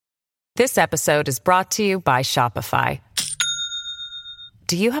This episode is brought to you by Shopify.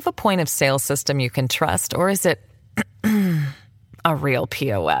 Do you have a point of sale system you can trust, or is it a real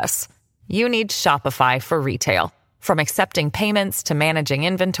POS? You need Shopify for retail. From accepting payments to managing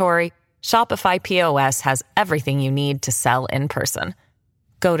inventory, Shopify POS has everything you need to sell in person.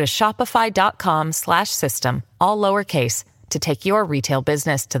 Go to shopify.com/system, all lowercase, to take your retail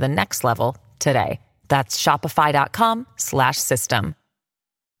business to the next level today. That's shopify.com/system.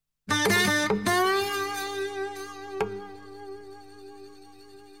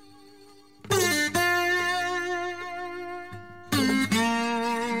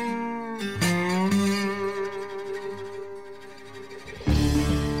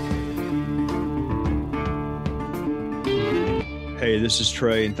 Hey, this is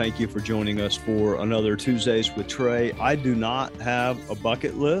Trey, and thank you for joining us for another Tuesdays with Trey. I do not have a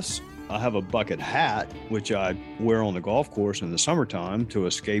bucket list. I have a bucket hat, which I wear on the golf course in the summertime to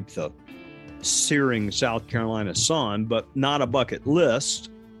escape the searing South Carolina sun, but not a bucket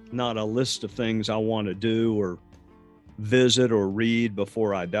list, not a list of things I want to do or visit or read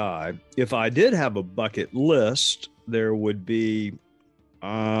before I die. If I did have a bucket list, there would be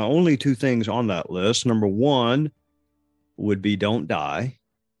only two things on that list. Number one would be don't die.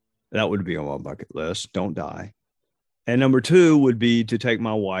 That would be on my bucket list. Don't die. And number two would be to take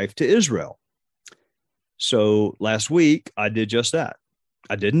my wife to Israel. So last week I did just that.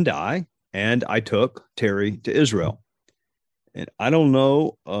 I didn't die, and I took Terry to Israel. And I don't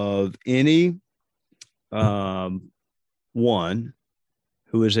know of any one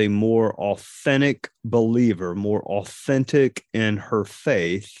who is a more authentic believer, more authentic in her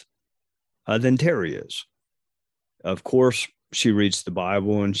faith than Terry is. Of course, she reads the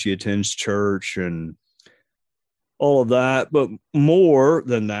Bible and she attends church and all of that. But more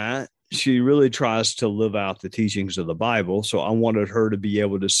than that, she really tries to live out the teachings of the Bible. So I wanted her to be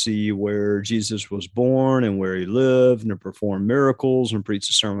able to see where Jesus was born and where he lived, and to perform miracles and preach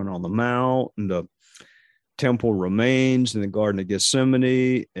the Sermon on the Mount and the temple remains in the Garden of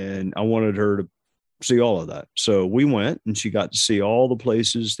Gethsemane. And I wanted her to see all of that. So we went, and she got to see all the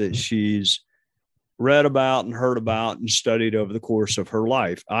places that she's read about and heard about and studied over the course of her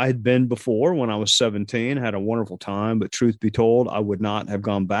life. I had been before when I was 17, had a wonderful time, but truth be told, I would not have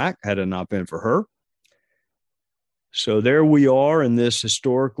gone back had it not been for her. So there we are in this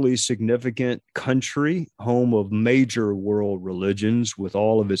historically significant country, home of major world religions, with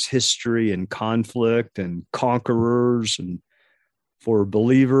all of its history and conflict and conquerors, and for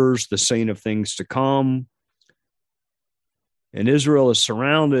believers, the saint of things to come. And Israel is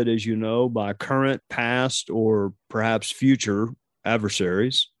surrounded, as you know, by current, past, or perhaps future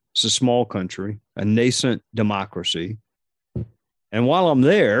adversaries. It's a small country, a nascent democracy. And while I'm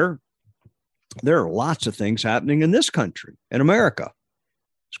there are lots of things happening in this country, in America.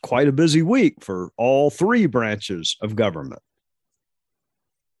 It's quite a busy week for all three branches of government.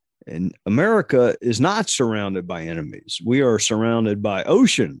 And America is not surrounded by enemies. We are surrounded by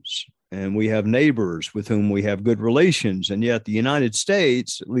oceans. And we have neighbors with whom we have good relations. And yet the United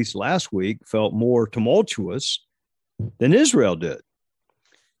States, at least last week, felt more tumultuous than Israel did.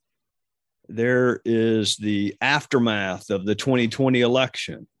 There is the aftermath of the 2020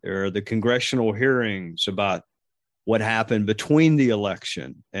 election. There are the congressional hearings about what happened between the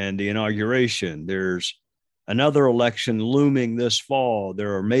election and the inauguration. There's another election looming this fall.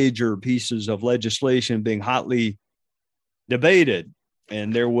 There are major pieces of legislation being hotly debated.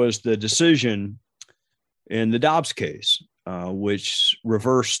 And there was the decision in the Dobbs case, which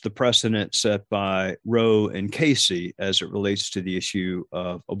reversed the precedent set by Roe and Casey as it relates to the issue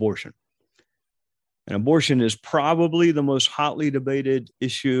of abortion. And abortion is probably the most hotly debated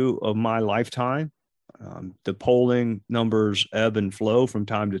issue of my lifetime. The polling numbers ebb and flow from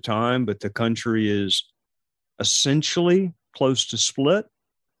time to time, but the country is essentially close to split.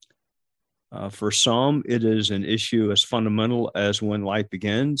 For some, it is an issue as fundamental as when life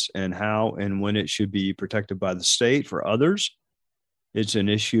begins and how and when it should be protected by the state. For others, it's an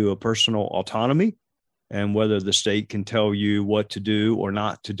issue of personal autonomy and whether the state can tell you what to do or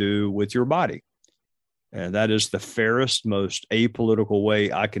not to do with your body. And that is the fairest, most apolitical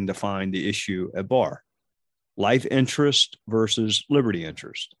way I can define the issue at bar. Life interest versus liberty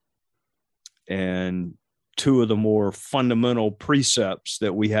interest. And two of the more fundamental precepts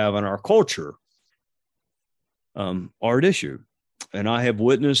that we have in our culture are at issue. And I have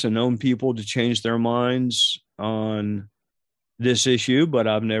witnessed and known people to change their minds on this issue, but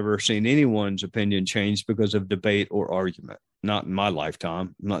I've never seen anyone's opinion change because of debate or argument. Not in my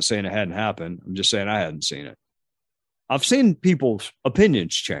lifetime. I'm not saying it hadn't happened. I'm just saying I hadn't seen it. I've seen people's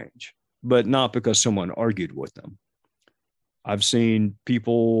opinions change, but not because someone argued with them. I've seen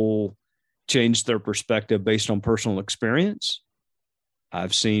people change their perspective based on personal experience.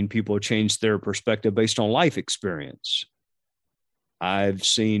 I've seen people change their perspective based on life experience. I've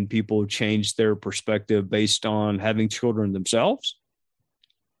seen people change their perspective based on having children themselves.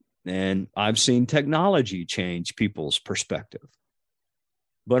 And I've seen technology change people's perspective,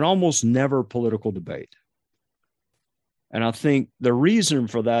 but almost never political debate. And I think the reason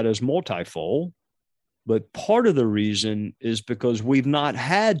for that is multifold, but part of the reason is because we've not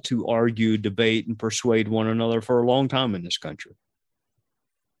had to argue, debate, and persuade one another for a long time in this country.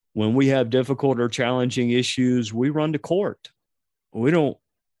 When we have difficult or challenging issues, we run to court. We don't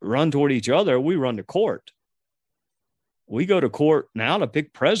run toward each other. We run to court. We go to court now to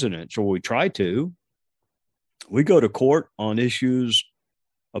pick presidents, or we try to. We go to court on issues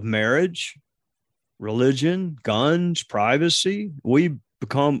of marriage, religion, guns, privacy. We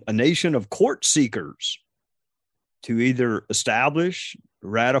become a nation of court seekers to either establish,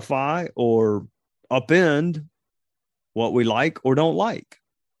 ratify, or upend what we like or don't like.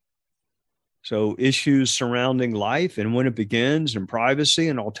 So issues surrounding life and when it begins and privacy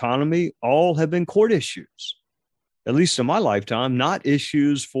and autonomy all have been court issues, at least in my lifetime, not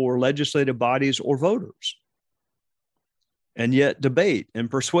issues for legislative bodies or voters. And yet debate and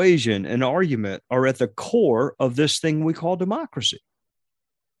persuasion and argument are at the core of this thing we call democracy.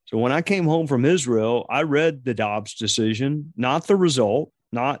 So when I came home from Israel, I read the Dobbs decision, not the result,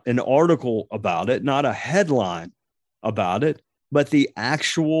 not an article about it, not a headline about it, but the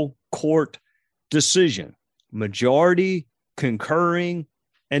actual court decision, majority concurring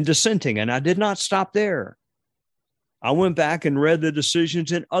and dissenting. And I did not stop there. I went back and read the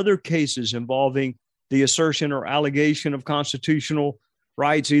decisions in other cases involving the assertion or allegation of constitutional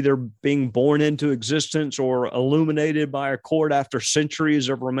rights either being born into existence or illuminated by a court after centuries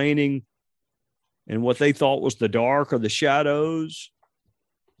of remaining in what they thought was the dark or the shadows.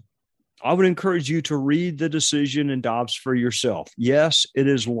 I would encourage you to read the decision in Dobbs for yourself. Yes, it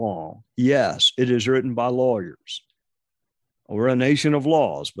is long. Yes, it is written by lawyers. We're a nation of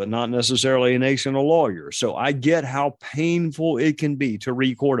laws, but not necessarily a nation of lawyers. So I get how painful it can be to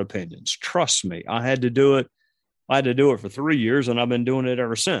read court opinions. Trust me, I had to do it. I had to do it for 3 years, and I've been doing it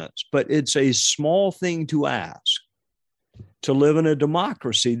ever since. But it's a small thing to ask to live in a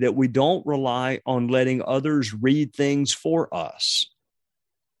democracy that we don't rely on letting others read things for us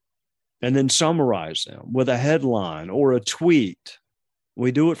and then summarize them with a headline or a tweet.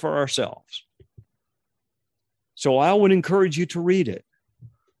 We do it for ourselves. So I would encourage you to read it.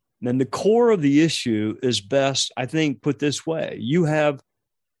 And the core of the issue is best, I think, put this way. You have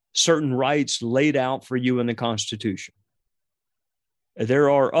certain rights laid out for you in the Constitution. There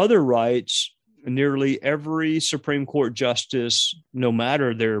are other rights nearly every Supreme Court justice, no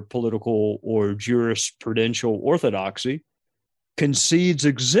matter their political or jurisprudential orthodoxy, concedes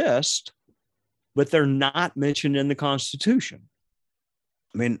exist, but they're not mentioned in the Constitution.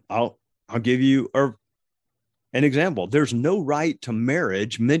 I mean, I'll give you an example. There's no right to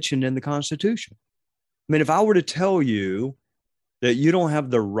marriage mentioned in the Constitution. I mean, if I were to tell you that you don't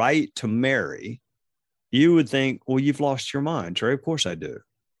have the right to marry, you would think, well, you've lost your mind, Trey. Of course I do.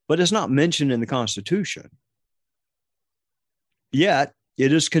 But it's not mentioned in the Constitution. Yet,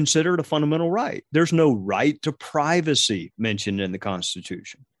 it is considered a fundamental right. There's no right to privacy mentioned in the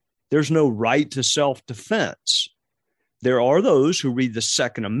Constitution. There's no right to self-defense. There are those who read the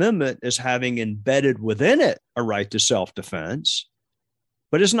Second Amendment as having embedded within it a right to self-defense,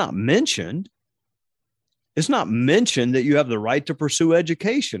 but it's not mentioned. It's not mentioned that you have the right to pursue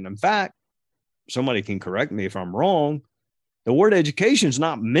education. In fact, somebody can correct me if I'm wrong, the word education is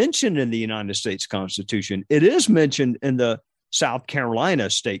not mentioned in the United States Constitution. It is mentioned in the South Carolina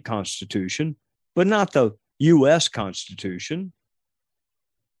state constitution, but not the U.S. Constitution.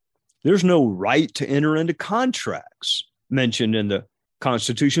 There's no right to enter into contracts mentioned in the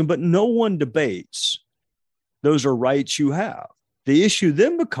Constitution, but no one debates. Those are rights you have. The issue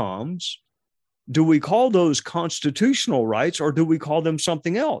then becomes, do we call those constitutional rights or do we call them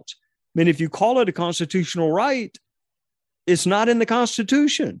something else? I mean, if you call it a constitutional right, it's not in the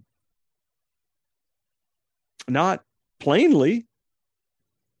Constitution. Not plainly.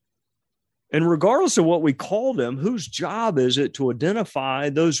 And regardless of what we call them, whose job is it to identify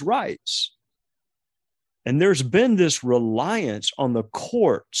those rights? And there's been this reliance on the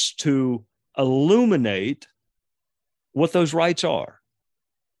courts to illuminate what those rights are.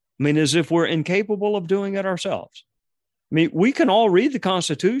 I mean, as if we're incapable of doing it ourselves. I mean, we can all read the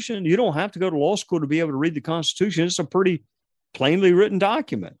Constitution. You don't have to go to law school to be able to read the Constitution. It's a pretty plainly written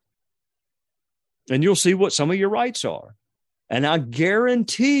document. And you'll see what some of your rights are. And I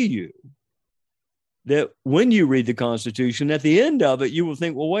guarantee you that when you read the Constitution, at the end of it, you will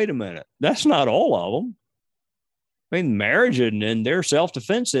think, well, wait a minute, that's not all of them. I mean, marriage isn't in there,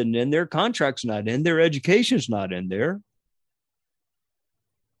 self-defense isn't in there, contract's not in there, education's not in there.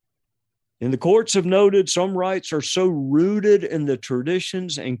 And the courts have noted some rights are so rooted in the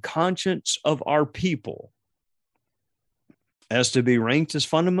traditions and conscience of our people as to be ranked as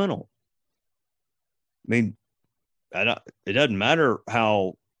fundamental. I mean, it doesn't matter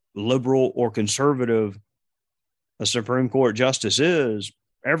how liberal or conservative a Supreme Court justice is,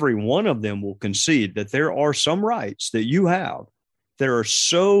 every one of them will concede that there are some rights that you have that are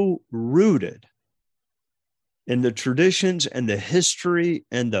so rooted in the traditions and the history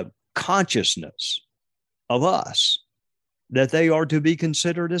and the consciousness of us that they are to be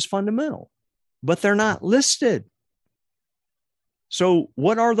considered as fundamental, but they're not listed. So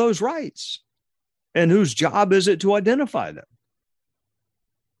what are those rights? And whose job is it to identify them?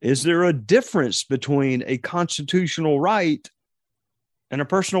 Is there a difference between a constitutional right and a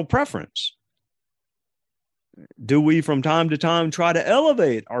personal preference? Do we from time to time try to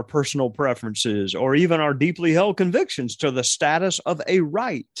elevate our personal preferences or even our deeply held convictions to the status of a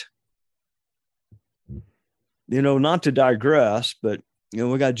right? You know, not to digress, but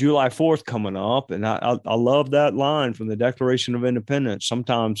we got July 4th coming up, and I love that line from the Declaration of Independence.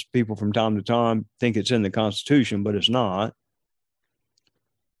 Sometimes people from time to time think it's in the Constitution, but it's not.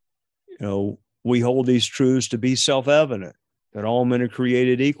 We hold these truths to be self-evident, that all men are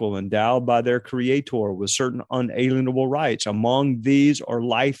created equal, endowed by their Creator with certain unalienable rights. Among these are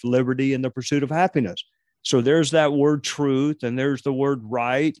life, liberty, and the pursuit of happiness. So there's that word truth, and there's the word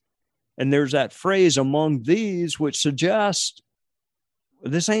right, and there's that phrase among these, which suggests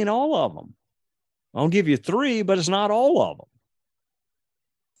this ain't all of them. I'll give you 3, but it's not all of them.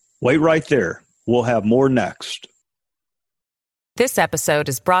 Wait right there. We'll have more next. This episode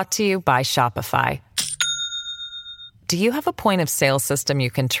is brought to you by Shopify. Do you have a point of sale system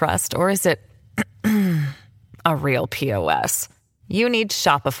you can trust, or is it a real POS? You need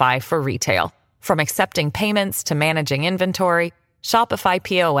Shopify for retail. From accepting payments to managing inventory, Shopify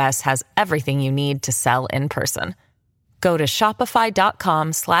POS has everything you need to sell in person. Go to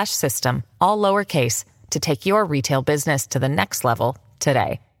shopify.com/system, all lowercase, to take your retail business to the next level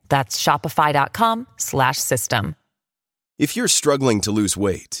today. That's shopify.com/system. If you're struggling to lose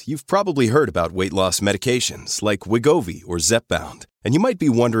weight, you've probably heard about weight loss medications like Wegovy or Zepbound, and you might be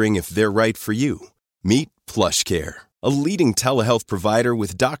wondering if they're right for you. Meet PlushCare, a leading telehealth provider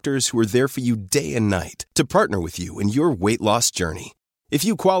with doctors who are there for you day and night to partner with you in your weight loss journey. If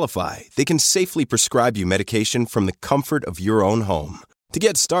you qualify, they can safely prescribe you medication from the comfort of your own home. To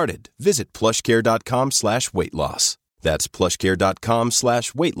get started, visit plushcare.com/weightloss. That's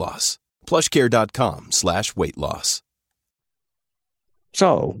plushcare.com/weightloss. plushcare.com/weightloss.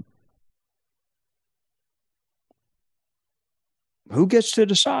 So, who gets to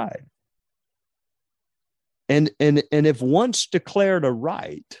decide? And if once declared a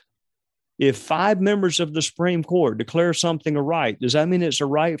right, if 5 members of the Supreme Court declare something a right, does that mean it's a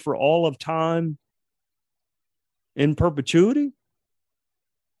right for all of time in perpetuity?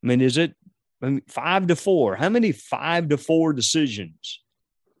 I mean, is it 5-4? How many 5-4 decisions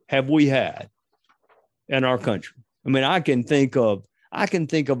have we had in our country? I mean, I can think of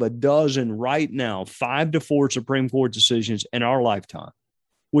a dozen right now, 5-4 Supreme Court decisions in our lifetime,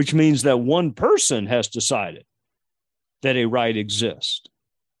 which means that one person has decided that a right exists.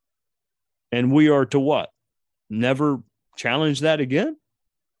 And we are to what? Never challenge that again?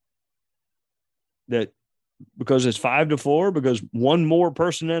 That because it's 5-4, because one more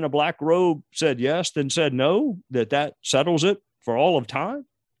person in a black robe said yes than said no, that settles it for all of time?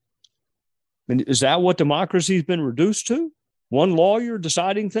 And is that what democracy's been reduced to? One lawyer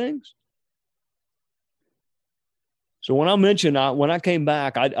deciding things? So when I mentioned, when I came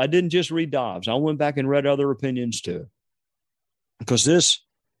back, I didn't just read Dobbs. I went back and read other opinions too. Because this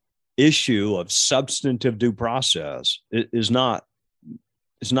issue of substantive due process is not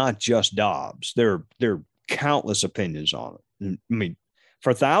just Dobbs. There are countless opinions on it. I mean,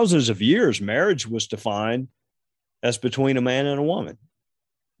 for thousands of years, marriage was defined as between a man and a woman.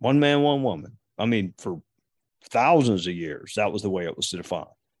 One man, one woman. I mean, for thousands of years, that was the way it was defined.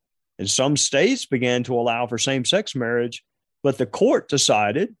 And some states began to allow for same-sex marriage, but the court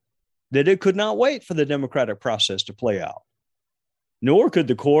decided that it could not wait for the democratic process to play out. Nor could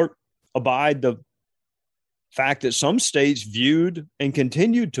the court abide the fact that some states viewed and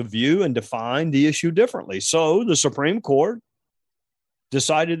continued to view and define the issue differently. So the Supreme Court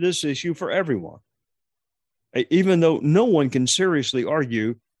decided this issue for everyone. Even though no one can seriously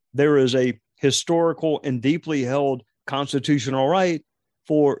argue there is a historical and deeply held constitutional right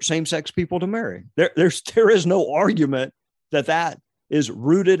for same-sex people to marry. There is no argument that is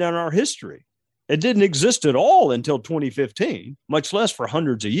rooted in our history. It didn't exist at all until 2015, much less for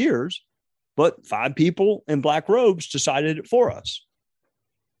hundreds of years. But 5 people in black robes decided it for us.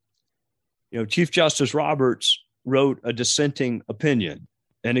 Chief Justice Roberts wrote a dissenting opinion.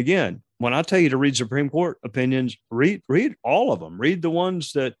 And again, when I tell you to read Supreme Court opinions, read all of them. Read the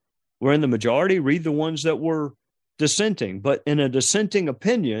ones that were in the majority, read the ones that were dissenting. But in a dissenting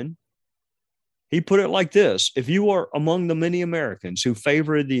opinion, he put it like this: if you are among the many Americans who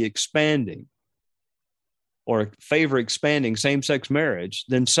favor expanding same-sex marriage,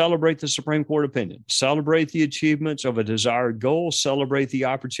 then celebrate the Supreme Court opinion. Celebrate the achievements of a desired goal. Celebrate the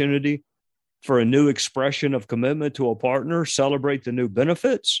opportunity for a new expression of commitment to a partner. Celebrate the new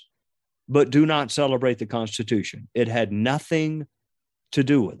benefits, but do not celebrate the Constitution. It had nothing to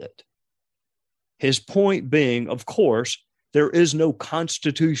do with it. His point being, of course, there is no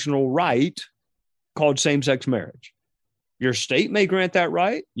constitutional right called same-sex marriage. Your state may grant that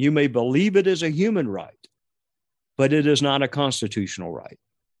right. You may believe it is a human right, but it is not a constitutional right.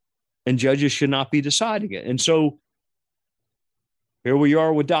 And judges should not be deciding it. And so here we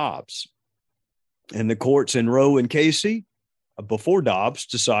are with Dobbs. And the courts in Roe and Casey, before Dobbs,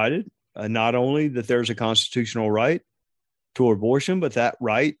 decided not only that there's a constitutional right to abortion, but that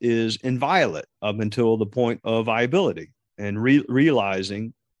right is inviolate up until the point of viability. And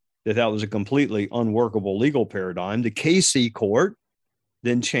realizing that was a completely unworkable legal paradigm, the Casey court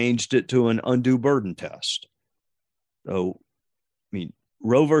then changed it to an undue burden test. So,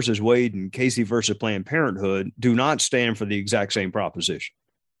 Roe versus Wade and Casey versus Planned Parenthood do not stand for the exact same proposition.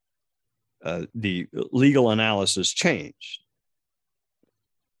 The legal analysis changed.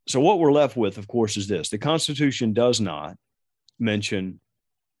 So what we're left with, of course, is this. The Constitution does not mention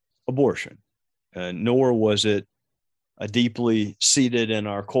abortion, nor was it deeply seated in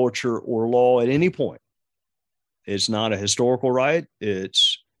our culture or law at any point. It's not a historical right. It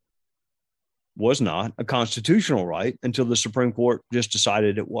was not a constitutional right until the Supreme Court just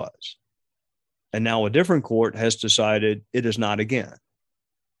decided it was. And now a different court has decided it is not again.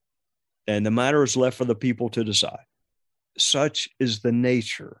 And the matter is left for the people to decide. Such is the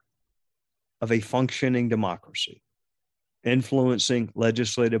nature of a functioning democracy, influencing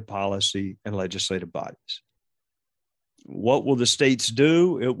legislative policy and legislative bodies. What will the states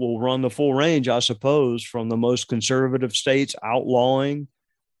do? It will run the full range, I suppose, from the most conservative states outlawing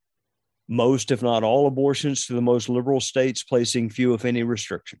most, if not all, abortions to the most liberal states placing few, if any,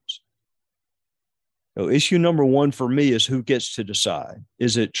 restrictions. So issue number one for me is who gets to decide.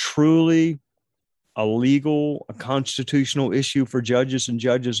 Is it truly a constitutional issue for judges and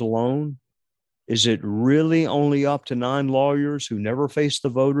judges alone? Is it really only up to 9 lawyers who never face the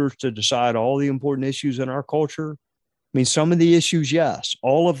voters to decide all the important issues in our culture? Some of the issues, yes.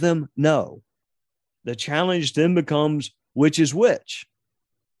 All of them, no. The challenge then becomes, which is which?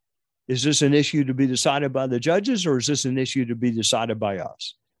 Is this an issue to be decided by the judges, or is this an issue to be decided by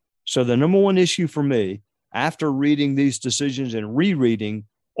us? So the number one issue for me, after reading these decisions and rereading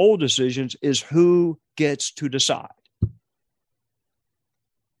old decisions, is who gets to decide.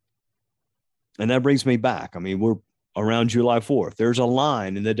 And that brings me back. We're around July 4th. There's a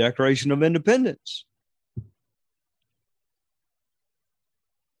line in the Declaration of Independence.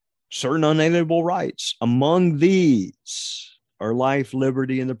 Certain unalienable rights. Among these are life,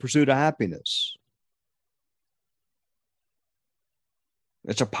 liberty, and the pursuit of happiness.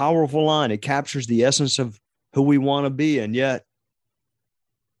 It's a powerful line. It captures the essence of who we want to be. And yet,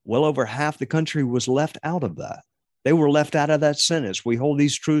 well over half the country was left out of that. They were left out of that sentence. We hold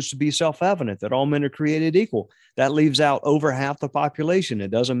these truths to be self-evident, that all men are created equal. That leaves out over half the population.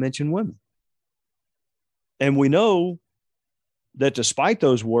 It doesn't mention women. And we know that despite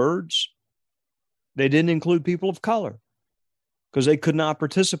those words, they didn't include people of color because they could not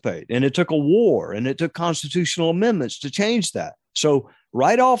participate. And it took a war, and it took constitutional amendments to change that. So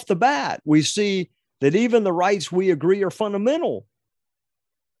right off the bat, we see that even the rights we agree are fundamental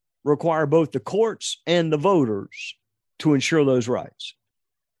require both the courts and the voters to ensure those rights.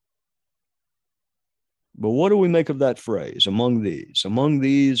 But what do we make of that phrase, among these? Among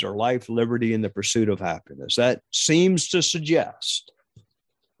these are life, liberty, and the pursuit of happiness. That seems to suggest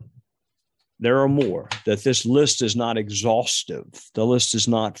there are more, that this list is not exhaustive. The list is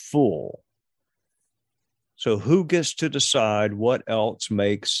not full. So who gets to decide what else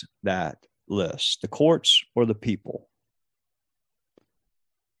makes that list? The courts or the people?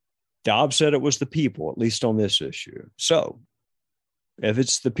 Dobbs said it was the people, at least on this issue. So if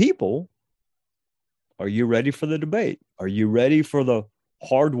it's the people, are you ready for the debate? Are you ready for the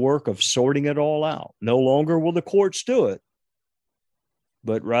hard work of sorting it all out? No longer will the courts do it.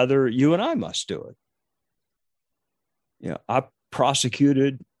 but rather you and I must do it. I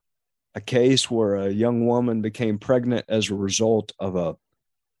prosecuted a case where a young woman became pregnant as a result of a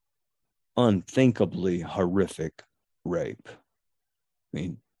unthinkably horrific rape. I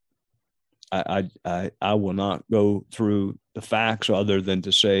mean, I will not go through the facts other than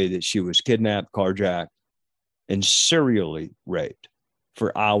to say that she was kidnapped, carjacked, and serially raped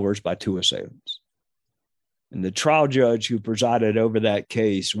for hours by two assailants. And the trial judge who presided over that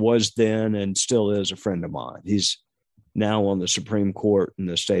case was then and still is a friend of mine. He's now on the Supreme Court in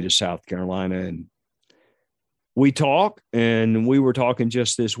the state of South Carolina. And we talk, and we were talking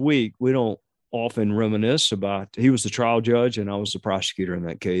just this week. We don't often reminisce about, he was the trial judge and I was the prosecutor in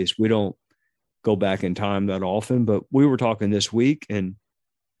that case. We don't go back in time that often, but we were talking this week. And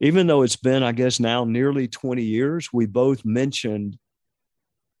even though it's been, I guess now nearly 20 years, we both mentioned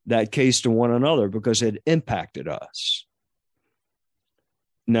that case to one another because it impacted us.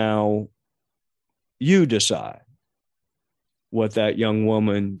 Now, you decide what that young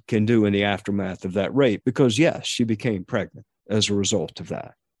woman can do in the aftermath of that rape, because yes, she became pregnant as a result of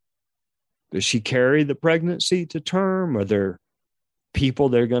that. Does she carry the pregnancy to term? Are there people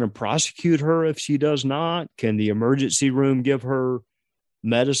that are going to prosecute her if she does not? Can the emergency room give her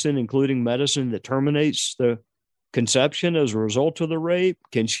medicine, including medicine that terminates the conception as a result of the rape?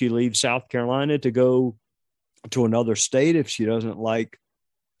 Can she leave South Carolina to go to another state if she doesn't like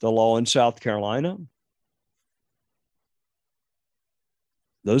the law in South Carolina?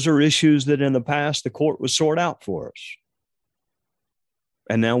 Those are issues that in the past the court would sort out for us.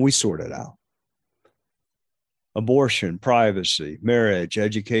 And now we sort it out. Abortion, privacy, marriage,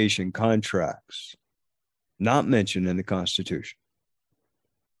 education, contracts, not mentioned in the Constitution.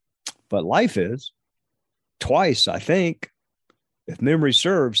 But life is. Twice, I think, if memory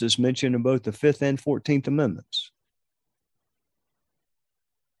serves, is mentioned in both the 5th and 14th Amendments.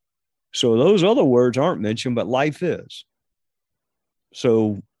 So those other words aren't mentioned, but life is.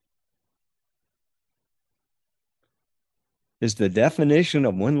 So is the definition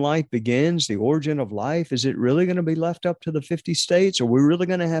of when life begins, the origin of life, is it really going to be left up to the 50 states? Are we really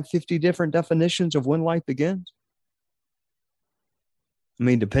going to have 50 different definitions of when life begins? I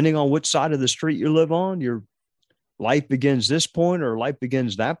mean, depending on which side of the street you live on, your life begins this point or life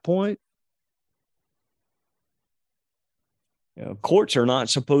begins that point. Courts are not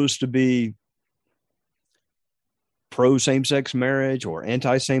supposed to be pro same-sex marriage or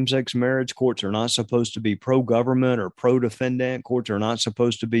anti-same-sex marriage. Courts are not supposed to be pro-government or pro-defendant. Courts are not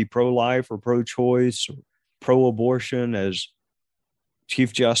supposed to be pro-life or pro-choice or pro-abortion. As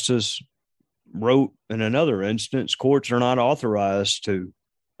Chief Justice wrote in another instance, courts are not authorized to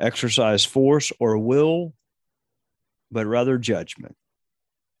exercise force or will, but rather judgment.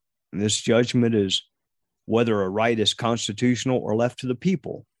 And this judgment is whether a right is constitutional or left to the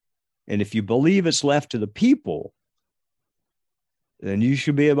people. And if you believe it's left to the people, then you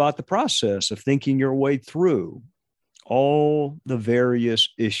should be about the process of thinking your way through all the various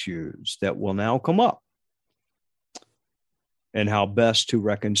issues that will now come up and how best to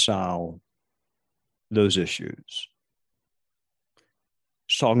reconcile those issues. I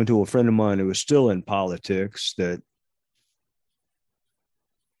was talking to a friend of mine who was still in politics that,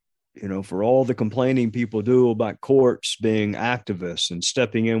 for all the complaining people do about courts being activists and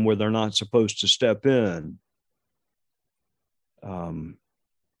stepping in where they're not supposed to step in,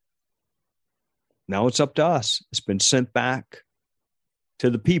 now it's up to us. It's been sent back to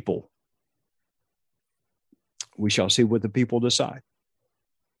the people. We shall see what the people decide.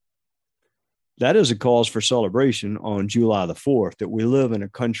 That is a cause for celebration on July the 4th, that we live in a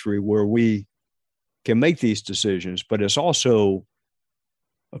country where we can make these decisions, but it's also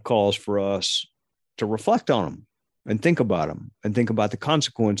a cause for us to reflect on them and think about them and think about the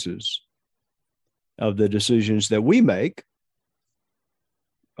consequences of the decisions that we make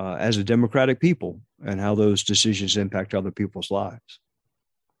as a democratic people and how those decisions impact other people's lives.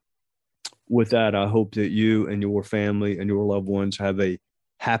 With that, I hope that you and your family and your loved ones have a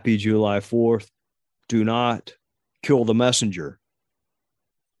happy July 4th. Do not kill the messenger,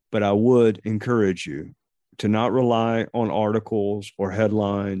 but I would encourage you to not rely on articles or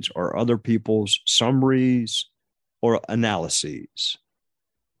headlines or other people's summaries or analyses.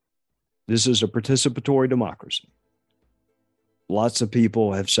 This is a participatory democracy. Lots of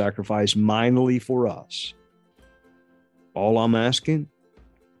people have sacrificed mightily for us. All I'm asking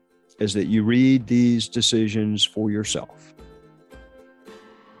is that you read these decisions for yourself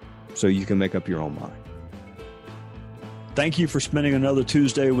so you can make up your own mind. Thank you for spending another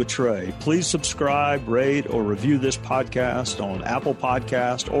Tuesday with Trey. Please subscribe, rate, or review this podcast on Apple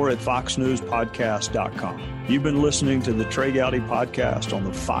Podcast or at foxnewspodcast.com. You've been listening to the Trey Gowdy Podcast on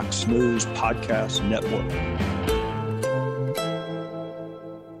the Fox News Podcast Network.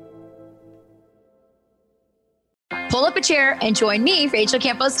 Pull up a chair and join me, Rachel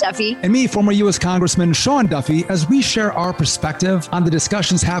Campos Duffy, and me, former U.S. Congressman Sean Duffy, as we share our perspective on the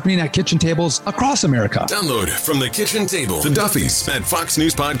discussions happening at kitchen tables across America. Download From the Kitchen Table, The Duffys, at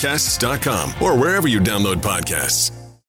foxnewspodcasts.com or wherever you download podcasts.